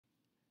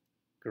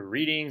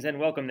Greetings and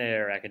welcome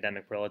there,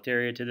 academic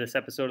proletariat, to this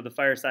episode of the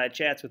Fireside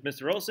Chats with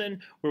Mr.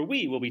 Olson, where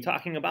we will be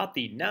talking about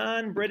the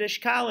non-British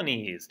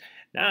colonies.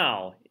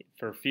 Now,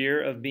 for fear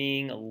of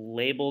being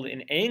labeled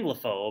an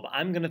Anglophobe,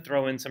 I'm going to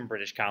throw in some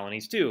British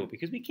colonies too,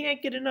 because we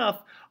can't get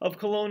enough of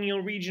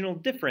colonial regional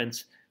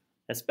difference,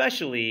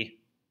 especially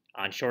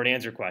on short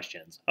answer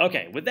questions.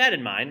 Okay, with that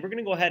in mind, we're going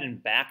to go ahead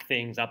and back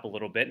things up a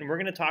little bit, and we're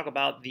going to talk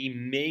about the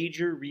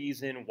major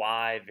reason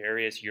why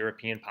various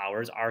European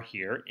powers are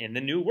here in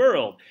the New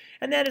World,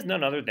 and that is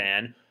none other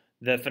than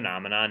the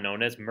phenomenon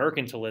known as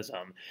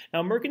mercantilism.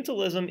 Now,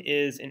 mercantilism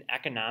is an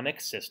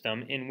economic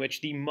system in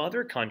which the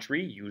mother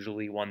country,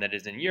 usually one that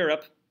is in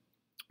Europe,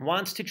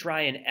 wants to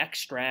try and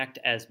extract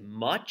as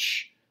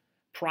much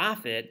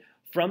profit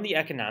from the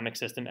economic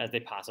system as they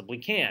possibly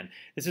can.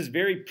 This is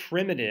very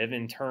primitive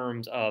in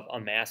terms of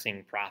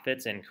amassing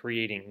profits and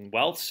creating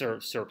wealth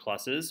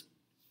surpluses,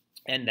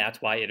 and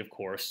that's why it, of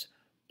course,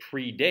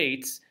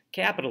 predates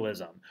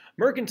capitalism.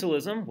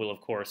 Mercantilism will, of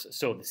course,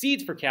 sow the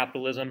seeds for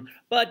capitalism,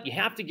 but you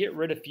have to get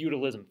rid of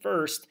feudalism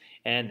first,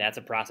 and that's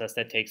a process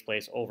that takes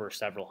place over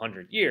several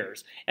hundred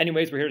years.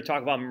 Anyways, we're here to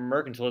talk about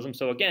mercantilism.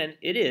 So again,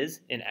 it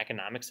is an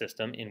economic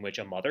system in which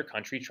a mother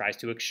country tries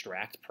to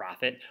extract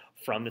profit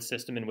from the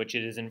system in which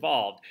it is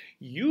involved.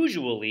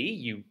 Usually,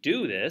 you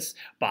do this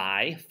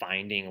by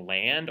finding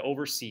land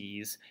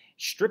overseas,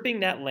 stripping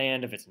that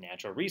land of its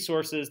natural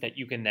resources that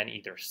you can then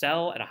either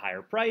sell at a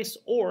higher price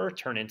or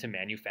turn into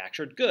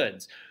manufactured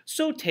goods.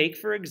 So take,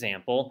 for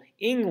example,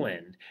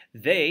 England.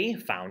 They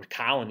found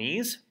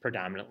colonies,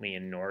 predominantly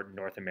in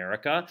North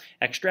America,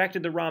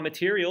 extracted the raw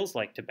materials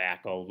like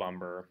tobacco,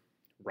 lumber,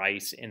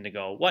 rice,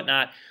 indigo,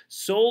 whatnot,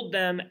 sold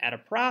them at a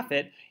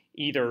profit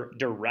either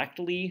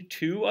directly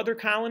to other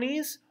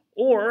colonies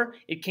or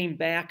it came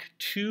back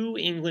to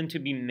England to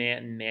be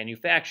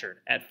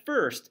manufactured. At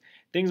first,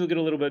 things will get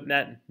a little bit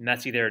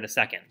messy there in a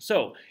second.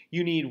 So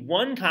you need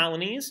 1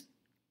 colonies,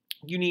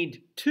 you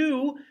need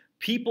 2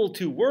 people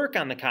to work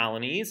on the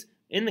colonies,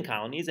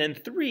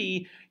 and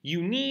 3,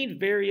 you need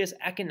various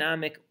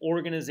economic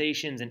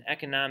organizations and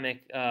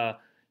economic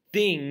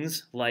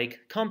things like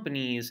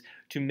companies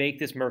to make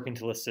this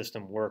mercantilist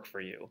system work for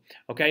you.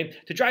 Okay,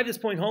 to drive this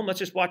point home, let's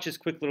just watch this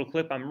quick little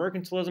clip on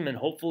mercantilism, and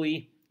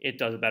hopefully it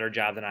does a better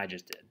job than I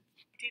just did.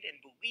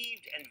 And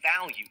believed and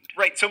valued.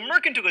 Right, so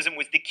mercantilism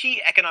was the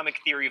key economic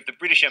theory of the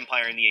British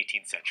Empire in the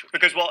 18th century.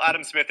 Because while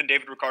Adam Smith and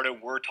David Ricardo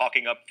were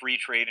talking up free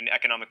trade and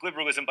economic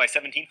liberalism by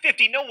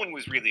 1750, no one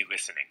was really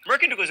listening.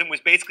 Mercantilism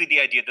was basically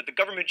the idea that the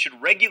government should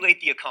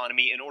regulate the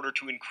economy in order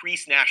to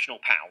increase national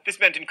power. This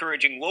meant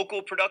encouraging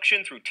local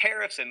production through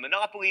tariffs and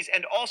monopolies,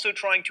 and also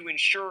trying to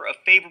ensure a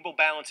favorable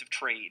balance of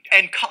trade.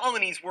 And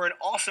colonies were an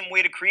awesome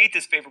way to create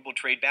this favorable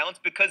trade balance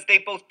because they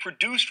both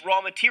produced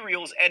raw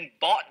materials and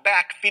bought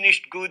back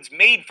finished goods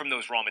made from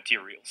those raw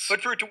materials.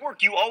 But for it to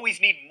work, you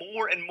always need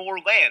more and more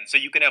land, so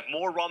you can have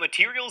more raw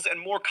materials and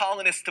more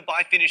colonists to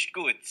buy finished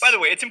goods. By the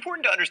way, it's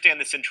important to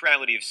understand the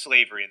centrality of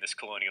slavery in this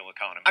colonial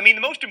economy. I mean,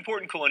 the most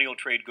important colonial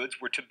trade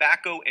goods were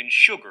tobacco and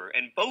sugar,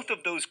 and both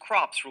of those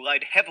crops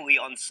relied heavily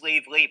on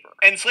slave labor.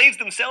 And slaves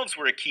themselves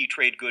were a key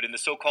trade good in the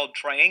so-called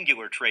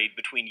triangular trade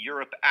between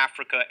Europe,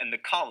 Africa, and the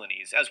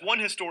colonies. As one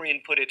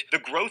historian put it, the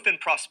growth and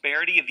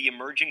prosperity of the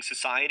emerging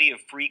society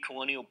of free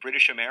colonial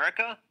British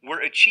America were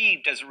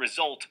achieved as a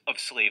result of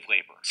slave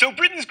labor. So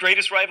Britain's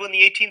greatest rival in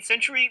the 18th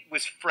century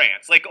was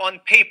France. Like, on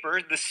paper,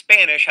 the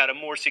Spanish had a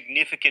more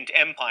significant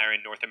empire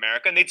in North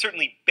America, and they'd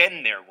certainly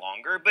been there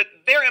longer, but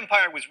their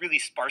empire was really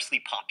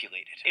sparsely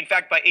populated. In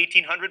fact, by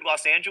 1800,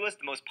 Los Angeles,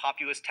 the most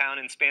populous town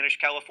in Spanish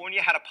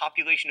California, had a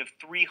population of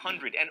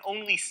 300 and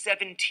only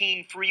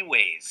 17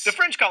 freeways. The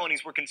French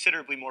colonies were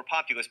considerably more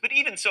populous, but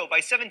even so, by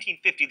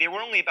 1750, there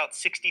were only about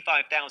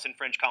 65,000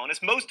 French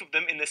colonists, most of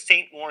them in the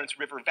St. Lawrence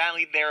River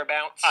Valley,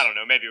 thereabouts. I don't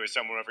know, maybe it was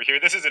somewhere over here.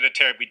 This isn't a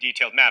terribly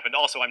detailed map, and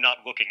also I'm not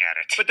looking at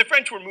it. But the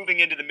French were moving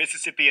into the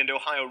Mississippi and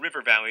Ohio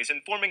River valleys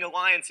and forming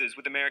alliances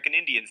with American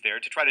Indians there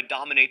to try to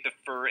dominate the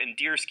fur and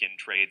deerskin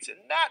trades, and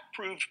that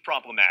proved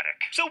problematic.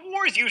 So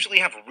wars usually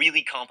have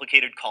really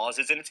complicated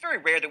causes, and it's very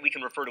rare that we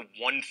can refer to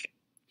one thing.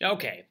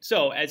 Okay,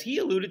 so as he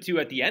alluded to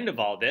at the end of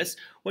all this,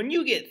 when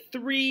you get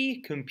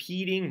 3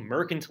 competing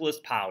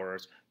mercantilist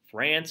powers,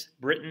 France,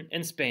 Britain,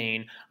 and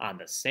Spain, on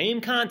the same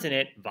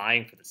continent,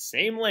 vying for the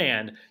same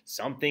land,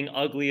 something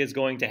ugly is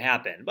going to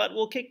happen. But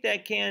we'll kick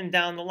that can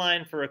down the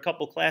line for a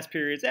couple class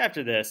periods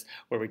after this,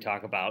 where we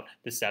talk about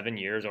the 7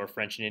 Years or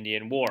French and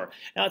Indian War.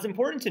 Now, it's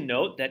important to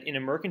note that in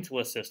a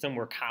mercantilist system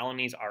where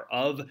colonies are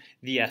of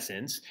the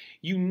essence,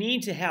 you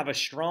need to have a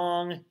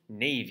strong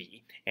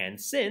navy.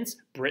 And since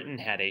Britain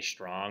had a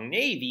strong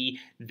navy,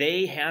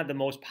 they had the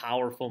most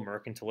powerful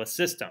mercantilist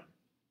system.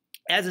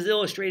 As is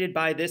illustrated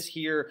by this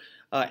here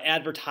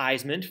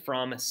advertisement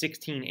from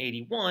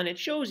 1681, it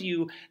shows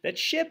you that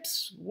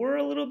ships were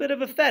a little bit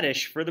of a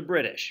fetish for the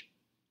British.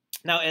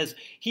 Now, as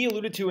he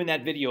alluded to in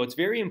that video, it's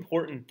very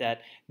important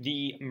that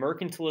the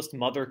mercantilist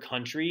mother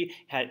country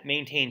had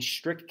maintained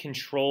strict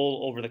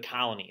control over the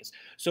colonies.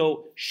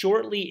 So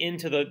shortly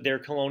into their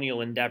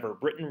colonial endeavor,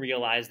 Britain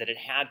realized that it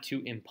had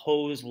to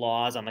impose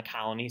laws on the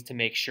colonies to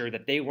make sure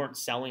that they weren't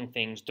selling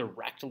things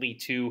directly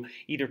to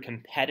either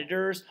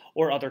competitors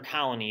or other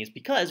colonies,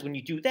 because when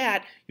you do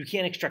that, you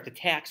can't extract a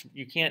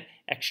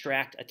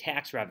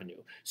tax revenue.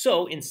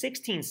 So in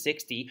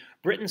 1660,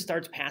 Britain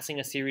starts passing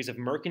a series of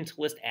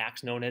mercantilist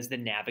acts known as the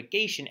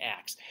Navigation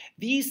Acts.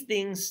 These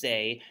things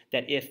say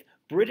that if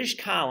British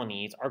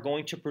colonies are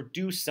going to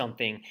produce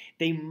something,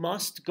 they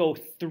must go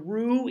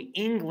through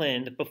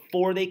England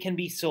before they can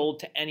be sold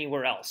to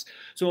anywhere else.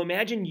 So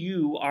imagine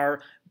you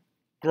are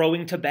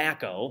growing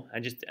tobacco. I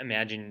just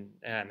imagine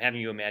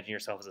having you imagine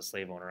yourself as a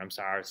slave owner. I'm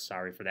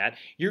sorry for that.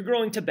 You're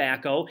growing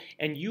tobacco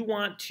and you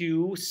want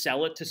to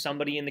sell it to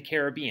somebody in the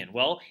Caribbean.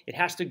 Well, it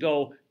has to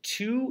go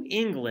to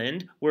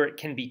England where it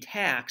can be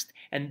taxed,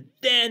 and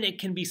then it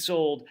can be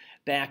sold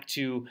back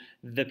to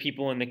the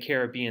people in the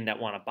Caribbean that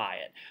want to buy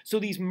it. So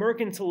these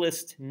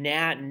mercantilist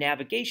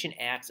navigation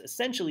acts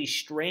essentially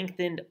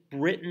strengthened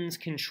Britain's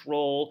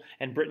control,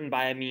 and Britain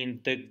by I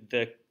mean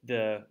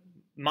the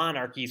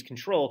monarchy's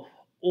control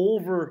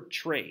over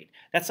trade.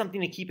 That's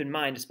something to keep in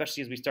mind,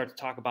 especially as we start to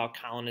talk about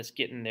colonists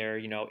getting their,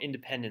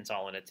 independence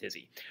all in a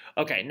tizzy.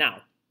 Okay,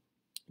 now,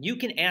 you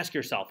can ask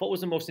yourself, what was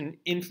the most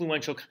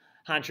influential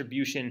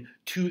contribution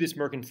to this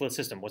mercantilist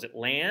system? Was it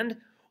land?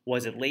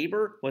 Was it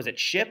labor? Was it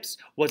ships?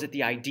 Was it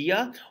the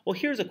idea? Well,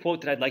 here's a quote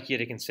that I'd like you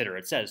to consider.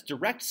 It says,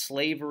 "Direct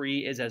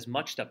slavery is as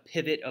much the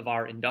pivot of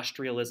our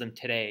industrialism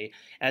today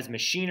as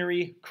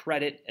machinery,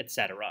 credit,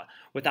 etc.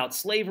 Without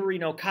slavery,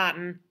 no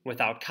cotton.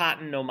 Without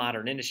cotton, no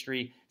modern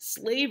industry.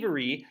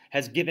 Slavery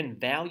has given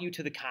value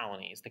to the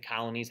colonies. The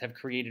colonies have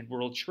created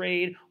world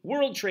trade.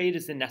 World trade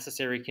is the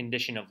necessary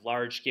condition of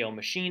large-scale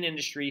machine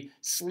industry.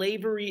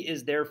 Slavery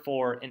is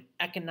therefore an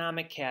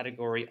economic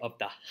category of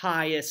the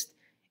highest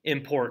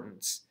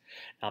importance."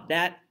 Now,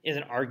 that is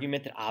an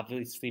argument that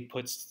obviously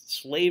puts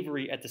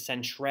slavery at the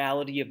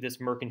centrality of this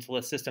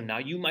mercantilist system. Now,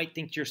 you might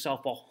think to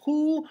yourself, well,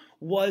 who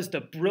was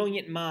the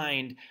brilliant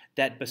mind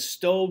that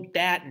bestowed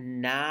that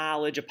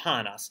knowledge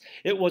upon us?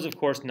 It was, of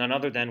course, none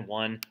other than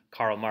one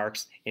Karl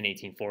Marx in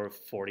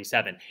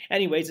 1847.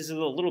 Anyways, this is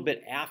a little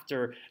bit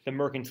after the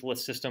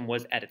mercantilist system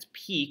was at its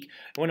peak.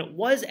 When it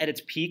was at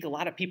its peak, a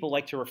lot of people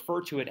like to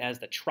refer to it as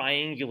the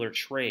triangular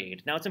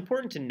trade. Now, it's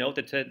important to note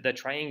that the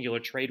triangular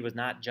trade was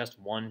not just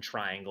one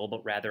triangle,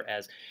 but rather,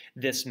 as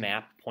this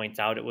map points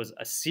out, it was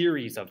a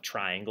series of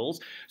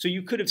triangles. So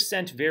you could have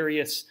sent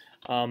various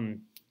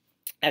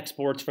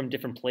exports from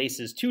different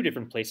places to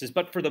different places,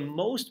 but for the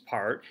most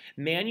part,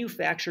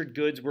 manufactured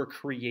goods were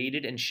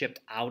created and shipped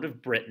out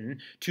of Britain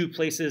to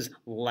places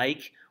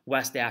like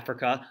West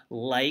Africa,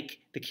 like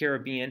the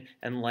Caribbean,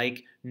 and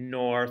like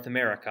North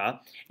America.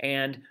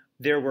 And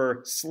there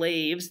were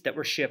slaves that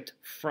were shipped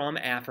from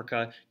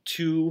Africa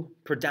to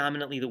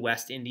predominantly the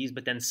West Indies,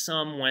 but then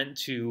some went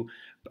to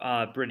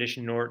British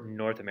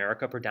North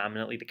America,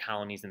 predominantly the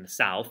colonies in the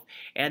South.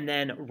 And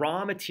then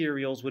raw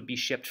materials would be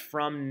shipped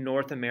from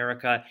North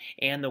America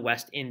and the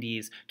West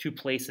Indies to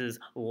places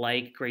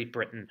like Great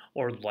Britain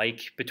or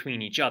like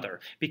between each other.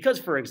 Because,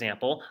 for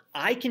example,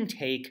 I can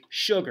take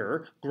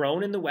sugar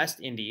grown in the West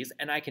Indies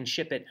and I can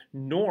ship it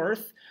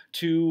north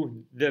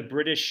to the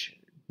British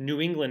New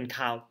England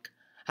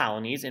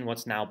colonies in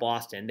what's now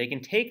Boston. They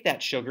can take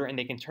that sugar and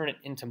they can turn it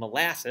into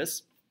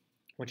molasses,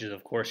 which is,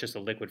 of course, just a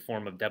liquid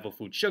form of devil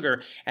food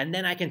sugar, and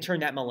then I can turn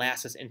that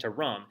molasses into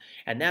rum.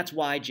 And that's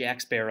why Jack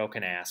Sparrow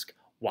can ask,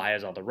 why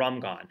is all the rum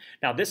gone?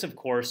 Now, this, of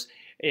course,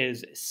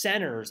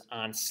 centers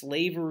on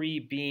slavery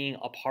being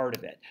a part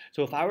of it.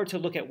 So if I were to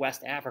look at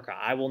West Africa,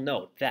 I will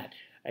note that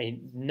a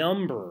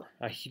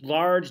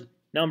large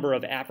number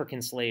of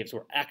African slaves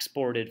were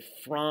exported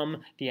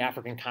from the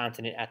African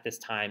continent at this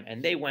time,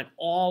 and they went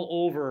all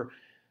over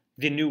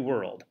the New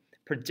World.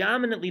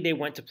 Predominantly, they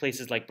went to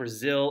places like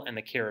Brazil and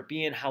the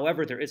Caribbean.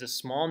 However, there is a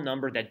small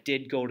number that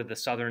did go to the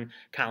southern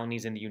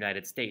colonies in the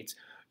United States.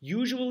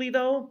 Usually,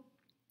 though,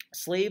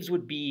 slaves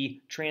would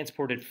be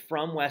transported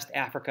from West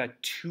Africa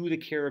to the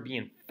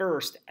Caribbean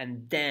first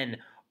and then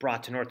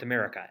brought to North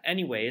America.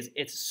 Anyways,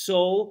 it's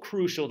so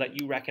crucial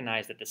that you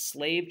recognize that the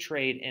slave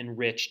trade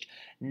enriched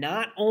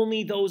not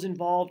only those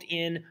involved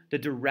in the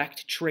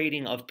direct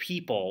trading of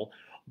people,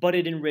 but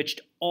it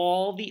enriched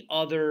all the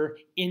other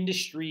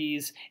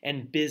industries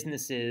and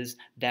businesses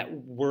that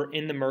were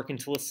in the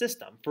mercantilist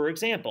system. For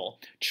example,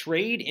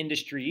 trade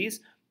industries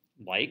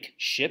like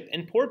ship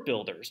and port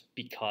builders,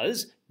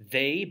 because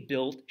they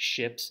built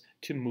ships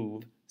to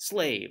move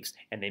slaves,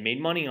 and they made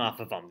money off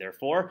of them,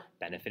 therefore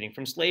benefiting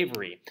from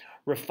slavery.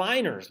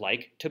 Refiners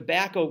like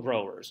tobacco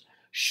growers,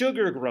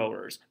 sugar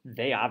growers,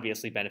 they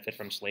obviously benefit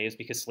from slaves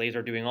because slaves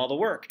are doing all the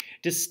work.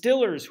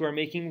 Distillers who are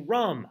making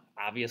rum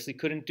obviously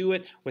couldn't do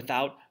it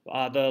without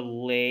the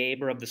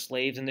labor of the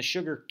slaves in the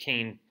sugar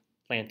cane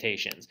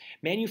plantations.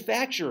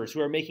 Manufacturers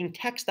who are making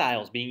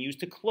textiles being used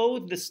to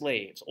clothe the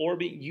slaves,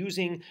 or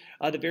using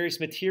the various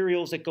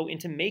materials that go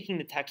into making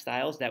the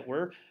textiles that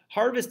were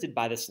harvested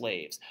by the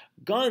slaves.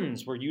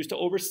 Guns were used to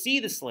oversee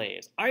the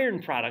slaves.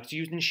 Iron products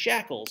used in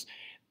shackles.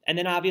 And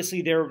then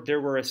obviously there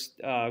were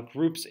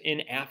groups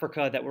in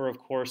Africa that were, of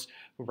course,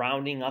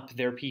 rounding up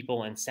their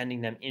people and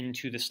sending them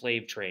into the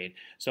slave trade.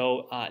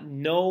 So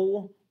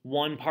no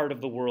one part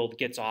of the world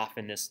gets off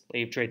in this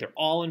slave trade. They're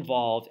all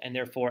involved, and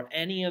therefore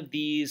any of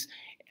these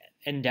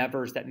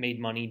endeavors that made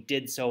money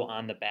did so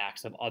on the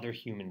backs of other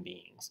human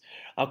beings.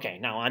 Okay,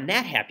 now on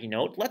that happy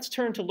note, let's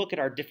turn to look at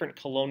our different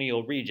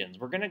colonial regions.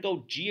 We're going to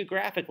go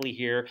geographically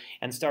here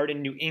and start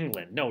in New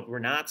England. Note, we're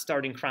not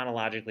starting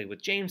chronologically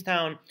with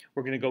Jamestown.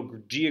 We're going to go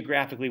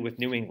geographically with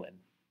New England.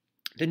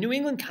 The New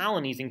England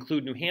colonies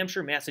include New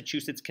Hampshire,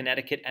 Massachusetts,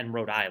 Connecticut, and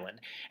Rhode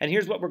Island. And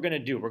here's what we're going to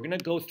do. We're going to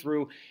go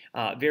through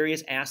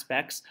various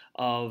aspects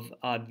of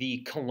the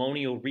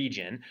colonial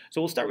region.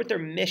 So we'll start with their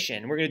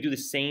mission. We're going to do the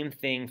same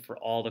thing for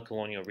all the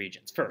colonial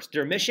regions. First,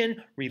 their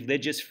mission,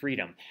 religious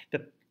freedom.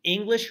 The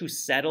English who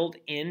settled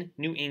in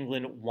New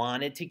England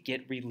wanted to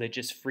get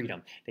religious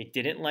freedom. They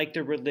didn't like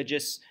the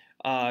religious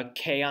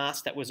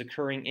chaos that was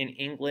occurring in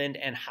England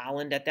and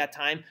Holland at that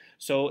time.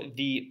 So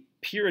the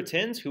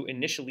Puritans who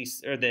initially,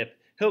 or the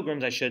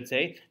Pilgrims, I should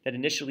say, that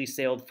initially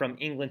sailed from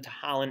England to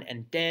Holland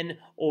and then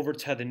over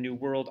to the New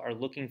World are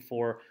looking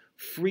for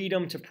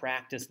freedom to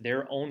practice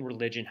their own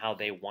religion how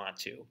they want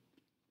to.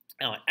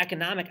 Now,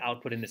 economic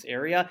output in this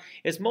area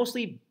is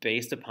mostly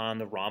based upon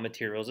the raw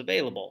materials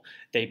available.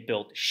 They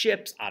built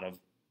ships out of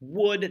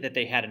wood that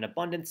they had an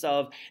abundance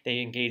of. They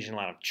engaged in a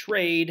lot of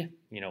trade,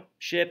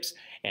 ships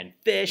and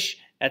fish,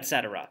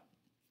 etc.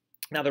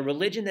 Now, the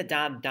religion that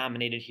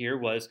dominated here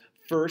was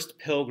first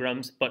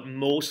Pilgrims, but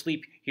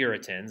mostly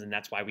Puritans, and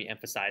that's why we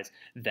emphasize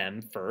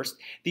them first.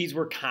 These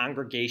were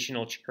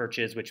congregational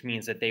churches, which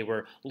means that they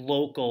were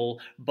local,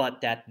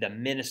 but that the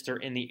minister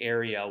in the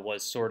area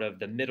was sort of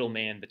the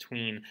middleman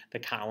between the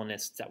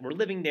colonists that were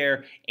living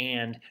there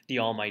and the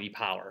almighty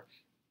power.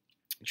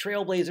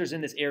 Trailblazers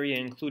in this area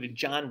included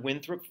John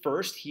Winthrop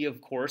first. He, of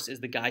course,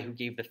 is the guy who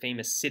gave the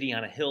famous City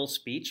on a Hill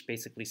speech,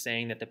 basically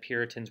saying that the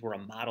Puritans were a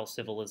model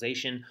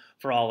civilization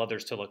for all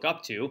others to look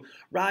up to.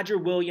 Roger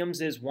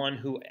Williams is one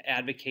who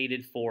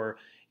advocated for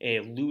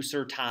a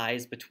looser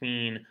ties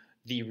between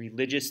the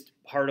religious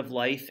part of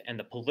life and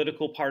the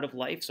political part of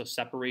life, so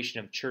separation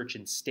of church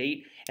and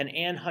state, and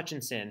Anne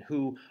Hutchinson,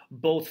 who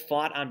both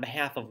fought on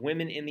behalf of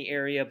women in the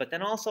area, but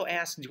then also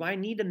asked, do I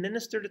need a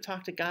minister to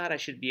talk to God? I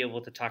should be able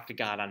to talk to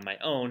God on my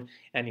own.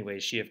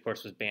 Anyways, she, of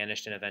course, was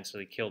banished and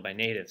eventually killed by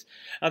natives.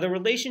 The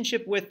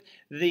relationship with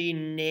the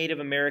Native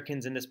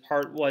Americans in this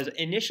part was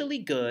initially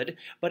good,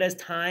 but as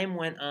time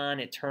went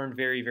on, it turned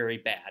very, very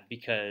bad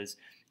because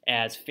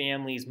as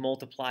families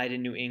multiplied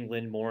in New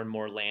England, more and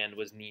more land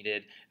was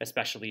needed,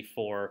 especially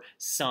for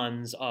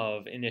sons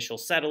of initial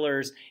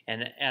settlers,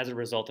 and as a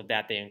result of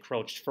that, they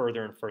encroached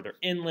further and further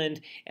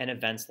inland, and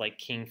events like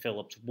King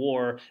Philip's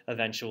War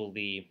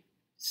eventually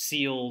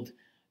sealed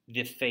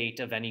the fate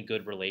of any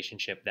good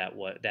relationship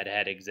that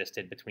had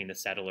existed between the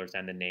settlers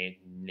and the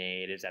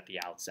natives at the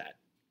outset.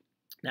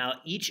 Now,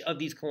 each of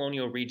these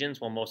colonial regions,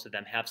 while most of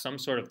them have some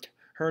sort of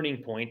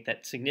turning point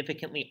that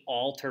significantly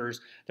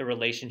alters the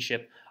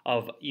relationship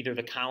of either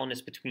the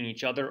colonists between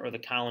each other or the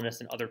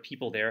colonists and other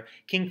people there.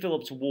 King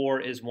Philip's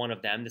War is one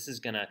of them. This is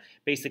going to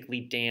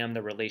basically dam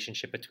the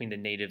relationship between the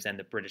natives and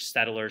the British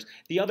settlers.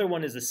 The other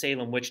one is the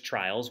Salem witch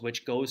trials,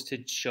 which goes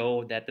to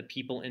show that the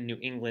people in New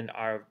England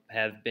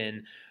have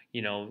been,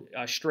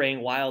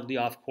 straying wildly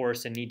off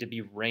course and need to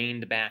be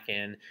reined back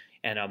in,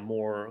 and a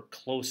more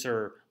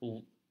closer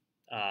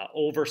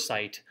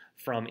oversight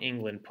from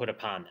England put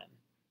upon them.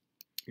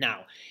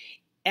 Now,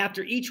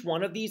 after each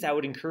one of these, I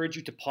would encourage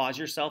you to pause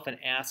yourself and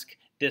ask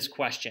this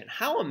question.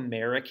 How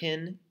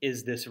American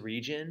is this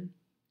region?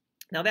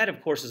 Now, that,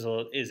 of course,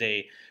 is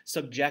a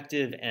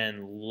subjective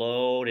and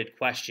loaded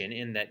question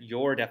in that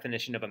your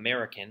definition of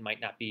American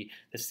might not be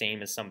the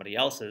same as somebody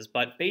else's,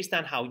 but based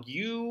on how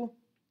you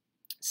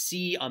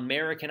see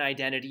American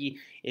identity,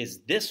 is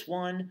this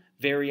one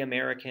very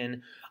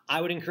American? I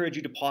would encourage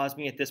you to pause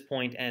me at this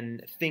point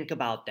and think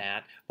about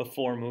that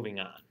before moving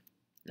on.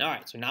 All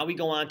right, so now we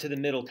go on to the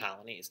Middle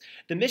Colonies.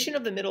 The mission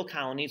of the Middle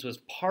Colonies was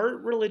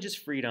part religious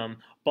freedom,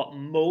 but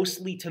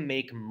mostly to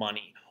make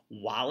money.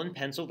 While in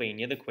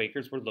Pennsylvania, the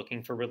Quakers were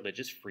looking for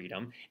religious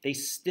freedom, they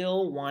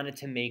still wanted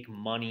to make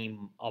money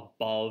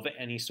above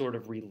any sort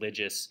of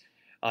religious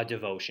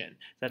devotion.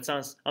 That's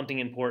something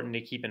important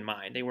to keep in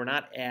mind. They were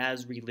not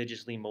as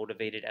religiously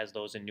motivated as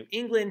those in New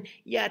England,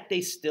 yet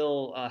they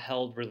still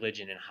held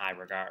religion in high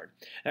regard.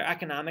 Their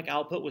economic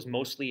output was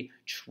mostly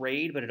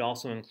trade, but it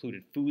also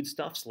included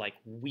foodstuffs like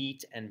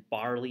wheat and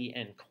barley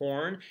and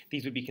corn.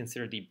 These would be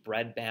considered the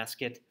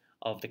breadbasket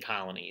of the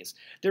colonies.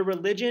 Their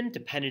religion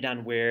depended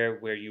on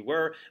where you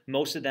were.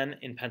 Most of them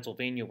in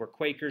Pennsylvania were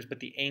Quakers,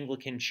 but the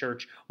Anglican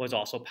Church was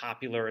also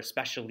popular,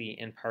 especially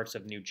in parts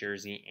of New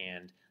Jersey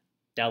and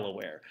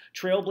Delaware.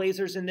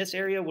 Trailblazers in this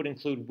area would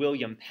include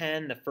William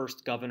Penn, the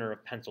first governor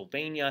of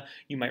Pennsylvania.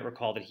 You might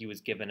recall that he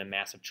was given a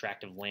massive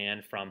tract of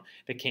land from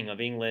the King of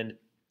England.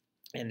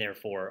 and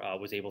therefore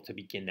was able to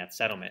begin that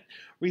settlement.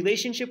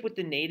 Relationship with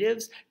the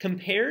natives,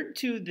 compared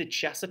to the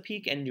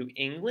Chesapeake and New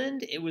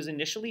England, it was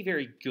initially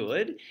very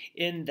good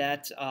in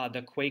that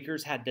the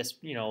Quakers had this,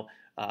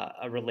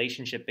 a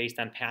relationship based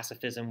on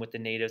pacifism with the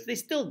natives. They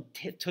still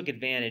took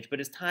advantage,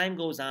 but as time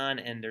goes on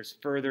and there's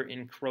further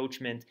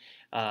encroachment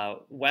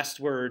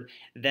westward,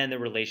 then the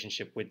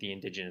relationship with the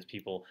indigenous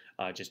people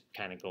just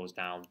kind of goes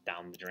down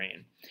the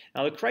drain.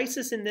 Now, the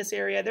crisis in this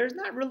area, there's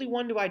not really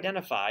one to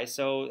identify,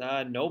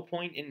 so no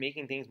point in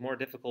making things more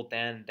difficult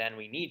than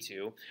we need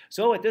to.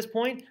 So at this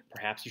point,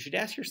 perhaps you should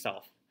ask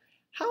yourself,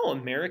 how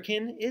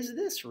American is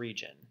this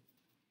region?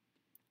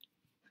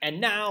 And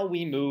now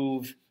we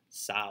move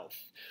south,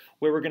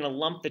 where we're going to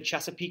lump the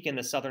Chesapeake and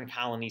the southern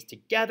colonies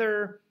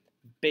together,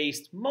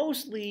 based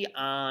mostly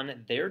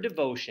on their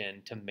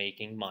devotion to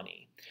making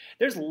money.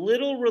 There's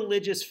little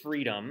religious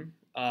freedom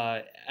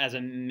as a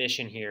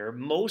mission here,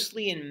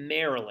 mostly in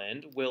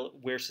Maryland,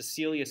 where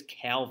Cecilius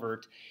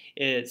Calvert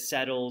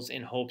settles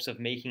in hopes of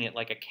making it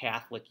like a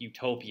Catholic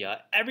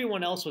utopia.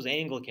 Everyone else was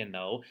Anglican,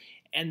 though,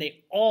 and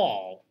they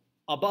all,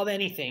 above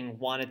anything,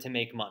 wanted to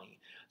make money.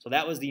 So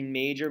that was the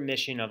major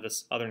mission of the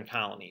southern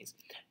colonies.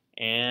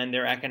 And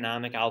their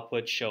economic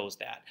output shows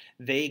that.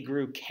 They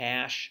grew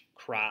cash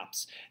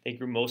crops. They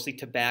grew mostly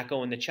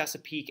tobacco in the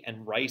Chesapeake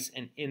and rice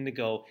and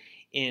indigo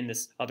in the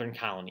southern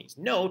colonies.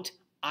 Note,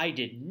 I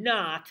did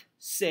not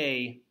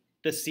say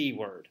the C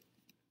word.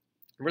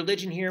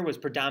 Religion here was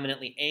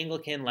predominantly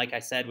Anglican, like I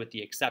said, with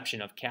the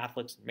exception of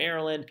Catholics in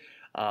Maryland,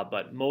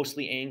 but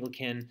mostly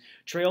Anglican.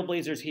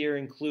 Trailblazers here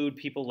include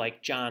people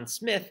like John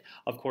Smith,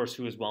 of course,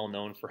 who is well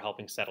known for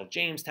helping settle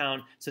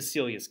Jamestown,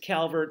 Cecilius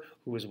Calvert,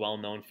 who is well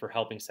known for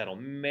helping settle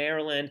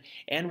Maryland,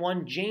 and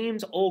one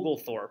James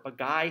Oglethorpe, a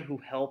guy who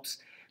helps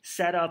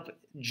set up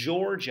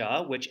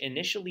Georgia, which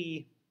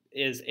initially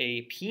is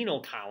a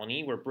penal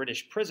colony where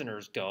British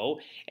prisoners go,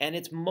 and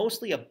it's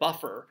mostly a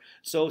buffer.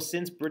 So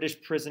since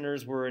British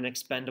prisoners were an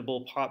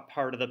expendable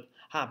part of the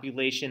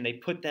population, they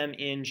put them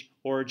in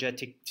Georgia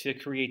to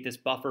create this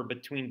buffer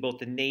between both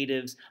the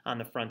natives on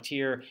the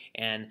frontier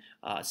and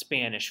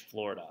Spanish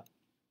Florida.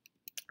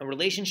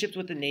 Relationships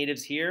with the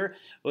natives here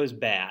was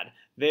bad,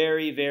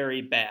 very,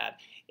 very bad.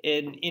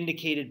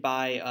 Indicated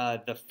by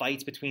the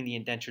fights between the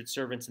indentured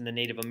servants and the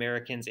Native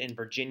Americans in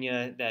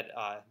Virginia that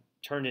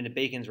turned into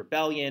Bacon's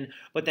Rebellion,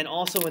 but then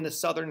also in the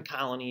southern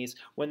colonies,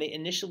 when they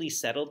initially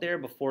settled there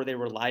before they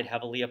relied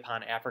heavily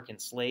upon African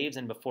slaves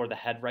and before the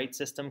headright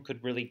system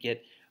could really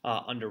get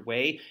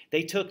underway,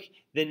 they took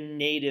the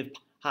native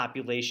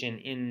population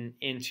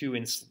into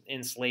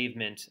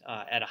enslavement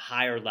at a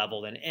higher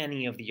level than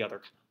any of the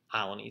other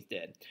colonies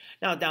did.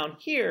 Now down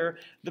here,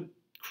 the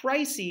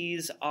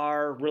crises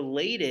are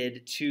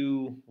related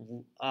to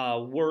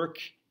work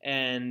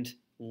and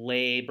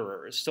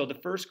laborers. So the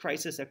first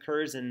crisis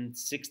occurs in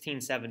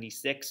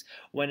 1676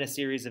 when a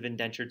series of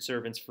indentured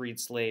servants, freed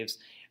slaves,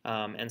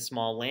 and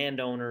small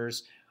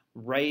landowners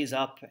raise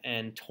up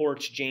and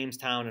torch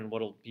Jamestown and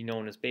what will be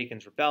known as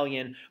Bacon's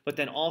Rebellion. But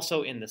then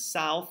also in the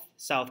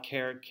South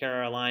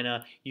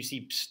Carolina, you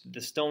see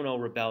the Stono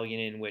Rebellion,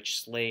 in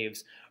which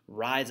slaves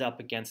rise up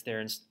against their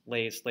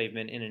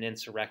enslavement in an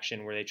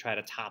insurrection where they try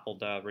to topple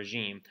the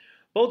regime.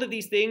 Both of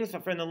these things,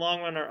 in the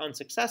long run, are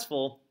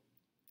unsuccessful.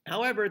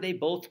 However, they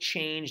both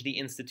change the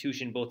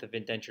institution both of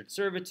indentured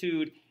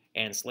servitude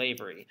and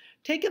slavery.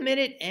 Take a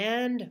minute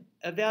and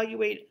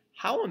evaluate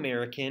how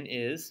American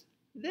is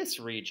this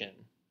region.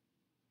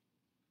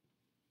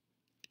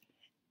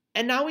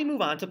 And now we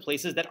move on to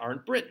places that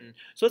aren't Britain.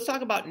 So let's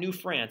talk about New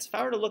France. If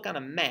I were to look on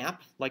a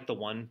map, like the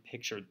one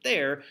pictured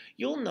there,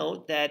 you'll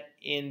note that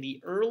in the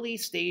early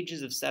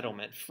stages of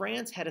settlement,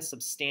 France had a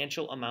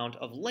substantial amount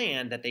of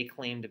land that they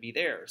claimed to be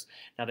theirs.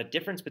 Now, the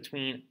difference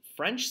between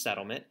French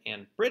settlement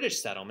and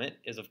British settlement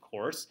is, of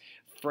course,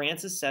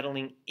 France is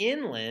settling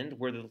inland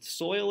where the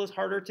soil is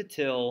harder to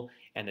till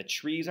and the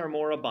trees are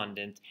more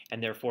abundant,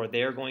 and therefore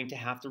they're going to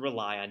have to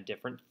rely on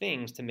different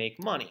things to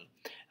make money.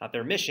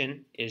 Their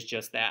mission is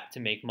just that, to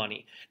make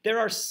money. There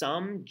are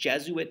some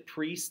Jesuit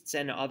priests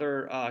and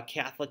other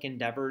Catholic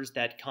endeavors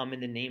that come in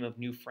the name of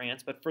New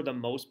France, but for the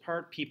most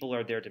part, people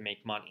are there to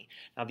make money.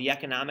 Now, the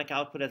economic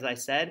output, as I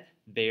said,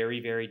 very,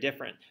 very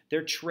different.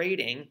 They're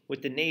trading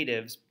with the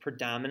natives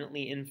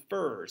predominantly in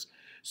furs.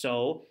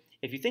 So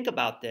if you think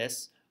about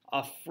this,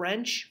 a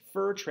French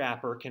fur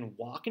trapper can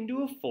walk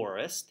into a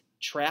forest,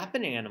 trap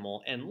an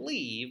animal, and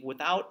leave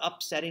without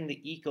upsetting the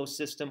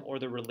ecosystem or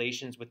the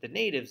relations with the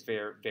natives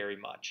very, very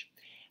much.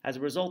 As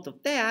a result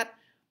of that,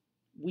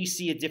 we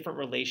see a different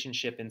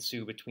relationship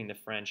ensue between the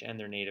French and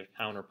their native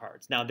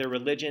counterparts. Now, their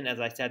religion,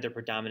 as I said, they're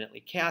predominantly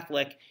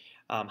Catholic.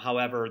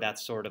 However,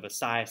 that's sort of a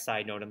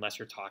side note unless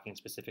you're talking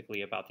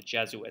specifically about the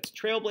Jesuits.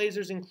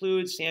 Trailblazers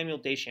include Samuel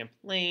de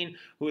Champlain,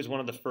 who is one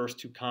of the first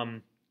to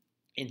come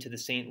into the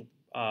St.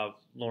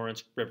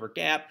 Lawrence River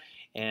Gap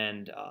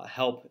and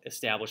help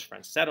establish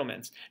French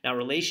settlements. Now,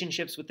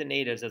 relationships with the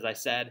natives, as I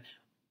said,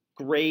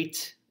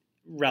 great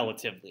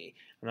relatively.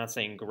 I'm not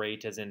saying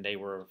great as in they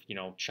were,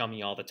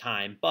 chummy all the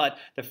time, but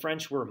the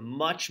French were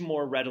much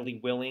more readily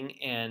willing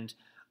and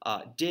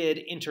did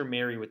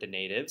intermarry with the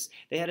natives.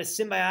 They had a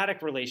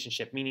symbiotic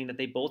relationship, meaning that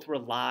they both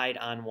relied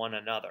on one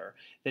another.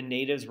 The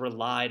natives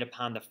relied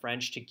upon the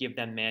French to give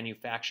them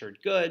manufactured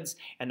goods,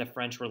 and the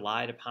French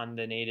relied upon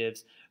the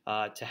natives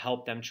to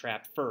help them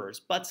trap furs.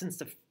 But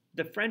since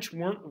the French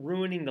weren't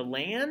ruining the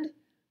land,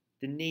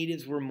 the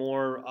natives were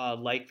more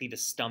likely to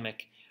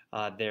stomach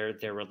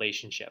their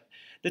relationship.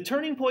 The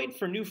turning point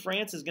for New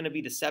France is going to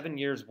be the 7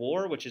 Years'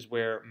 War, which is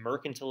where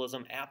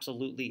mercantilism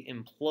absolutely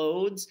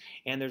implodes,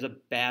 and there's a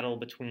battle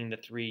between the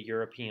three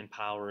European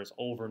powers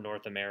over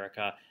North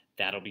America.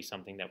 That'll be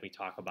something that we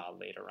talk about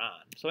later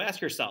on. So ask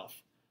yourself,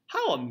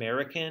 how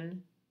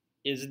American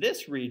is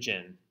this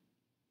region?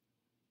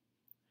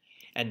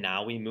 And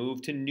now we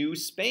move to New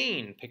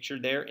Spain,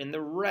 pictured there in the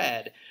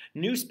red.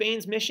 New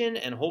Spain's mission,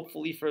 and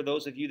hopefully for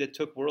those of you that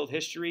took world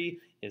history,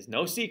 is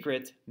no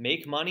secret: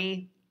 make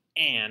money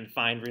and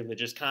find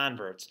religious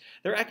converts.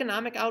 Their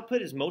economic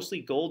output is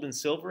mostly gold and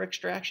silver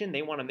extraction.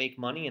 They want to make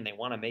money and they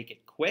want to make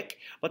it quick,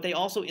 but they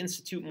also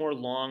institute more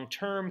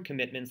long-term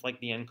commitments like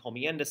the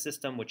encomienda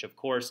system, which of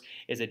course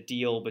is a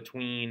deal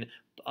between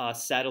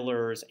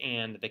settlers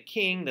and the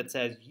king that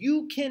says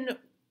you can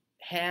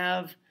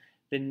have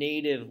the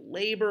native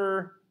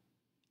labor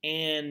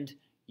and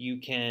you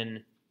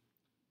can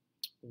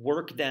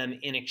work them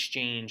in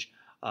exchange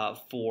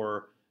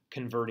for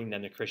converting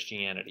them to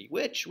Christianity,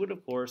 which would,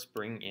 of course,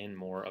 bring in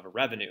more of a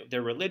revenue.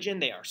 Their religion,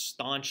 they are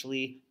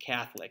staunchly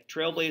Catholic.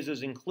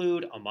 Trailblazers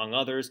include, among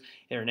others,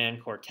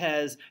 Hernan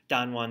Cortez,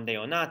 Don Juan de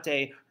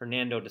Onate,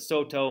 Hernando de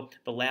Soto,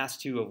 the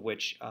last two of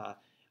which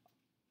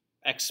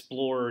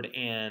explored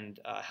and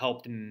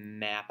helped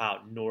map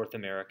out North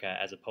America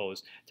as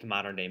opposed to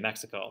modern-day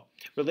Mexico.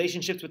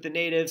 Relationships with the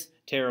natives,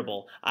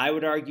 terrible. I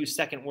would argue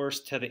second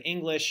worst to the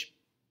English.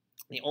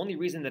 The only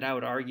reason that I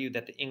would argue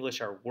that the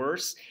English are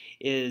worse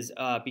is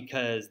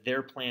because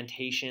their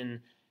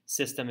plantation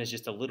system is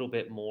just a little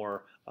bit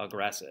more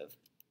aggressive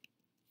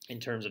in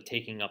terms of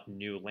taking up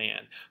new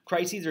land.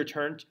 Crises or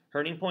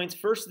turning points.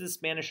 First is the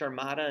Spanish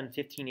Armada in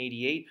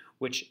 1588,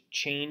 which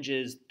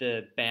changes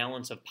the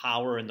balance of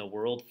power in the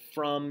world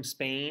from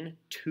Spain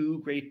to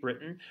Great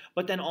Britain.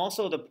 But then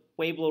also the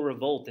Pueblo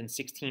Revolt in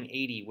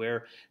 1680,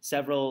 where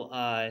several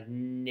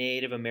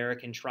Native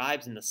American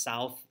tribes in the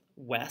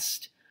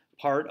southwest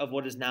part of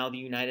what is now the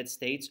United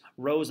States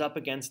rose up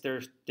against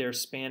their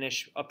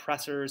Spanish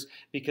oppressors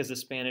because the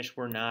Spanish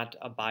were not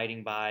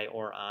abiding by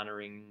or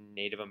honoring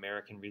Native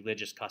American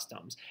religious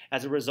customs.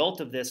 As a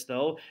result of this,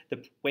 though,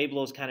 the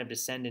Pueblos kind of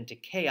descend into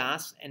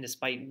chaos and,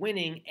 despite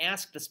winning,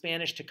 ask the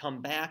Spanish to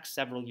come back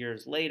several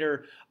years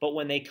later. But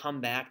when they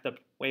come back, the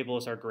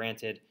Pueblos are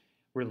granted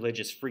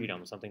religious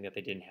freedom, something that they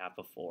didn't have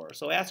before.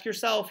 So ask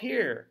yourself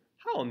here,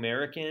 how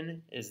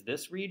American is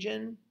this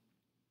region?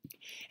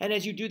 And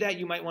as you do that,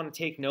 you might want to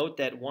take note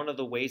that one of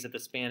the ways that the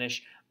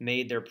Spanish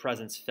made their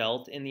presence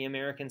felt in the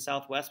American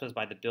Southwest was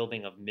by the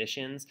building of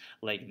missions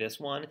like this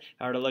one. If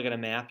I were to look at a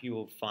map, you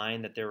will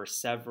find that there were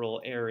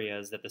several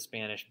areas that the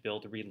Spanish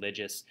built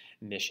religious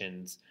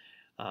missions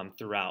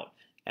throughout.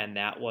 And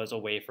that was a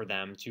way for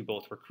them to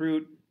both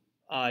recruit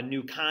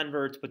new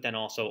converts, but then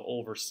also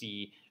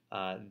oversee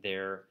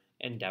their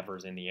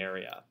endeavors in the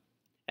area.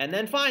 And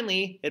then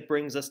finally, it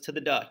brings us to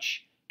the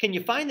Dutch. Can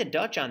you find the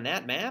Dutch on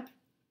that map?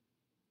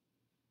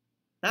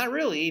 Not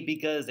really,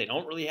 because they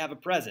don't really have a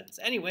presence.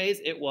 Anyways,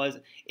 it was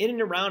in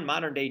and around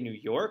modern-day New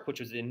York, which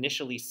was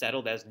initially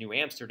settled as New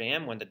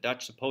Amsterdam when the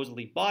Dutch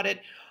supposedly bought it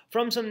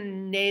from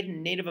some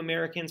Native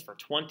Americans for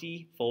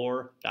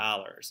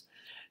 $24.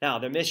 Now,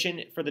 their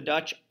mission for the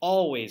Dutch,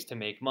 always to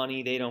make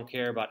money. They don't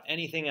care about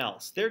anything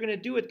else. They're going to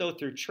do it, though,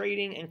 through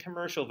trading and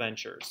commercial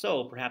ventures.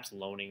 So perhaps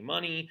loaning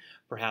money,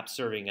 perhaps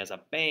serving as a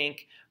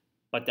bank,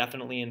 but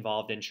definitely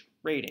involved in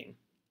trading.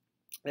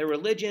 Their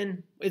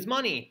religion is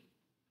money.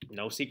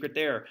 No secret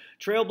there.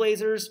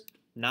 Trailblazers,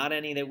 not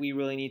any that we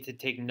really need to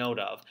take note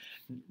of.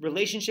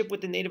 Relationship with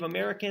the Native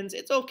Americans,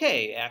 it's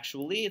okay,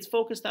 actually. It's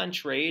focused on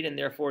trade, and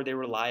therefore they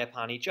rely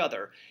upon each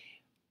other.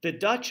 The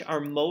Dutch are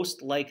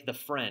most like the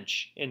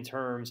French in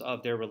terms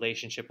of their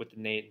relationship with the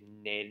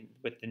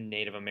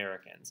Native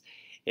Americans.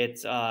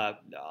 It's a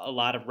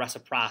lot of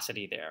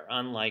reciprocity there,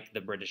 unlike the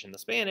British and the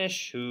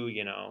Spanish, who,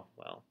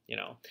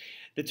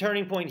 The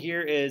turning point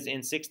here is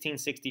in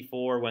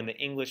 1664 when the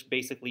English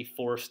basically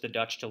forced the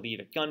Dutch to leave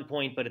at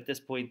gunpoint, but at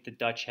this point the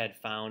Dutch had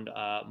found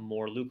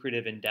more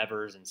lucrative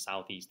endeavors in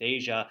Southeast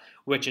Asia,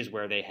 which is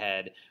where they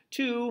head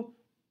to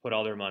put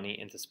all their money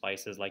into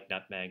spices like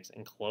nutmegs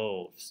and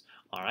cloves.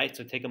 All right,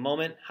 so take a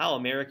moment. How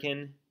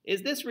American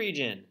is this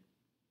region?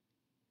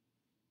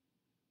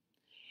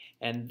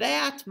 And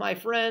that, my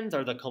friends,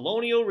 are the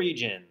colonial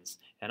regions.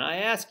 And I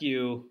ask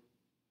you,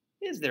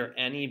 is there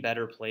any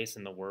better place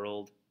in the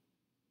world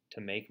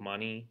to make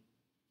money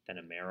than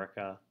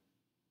America?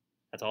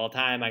 That's all the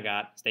time I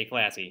got. Stay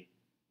classy.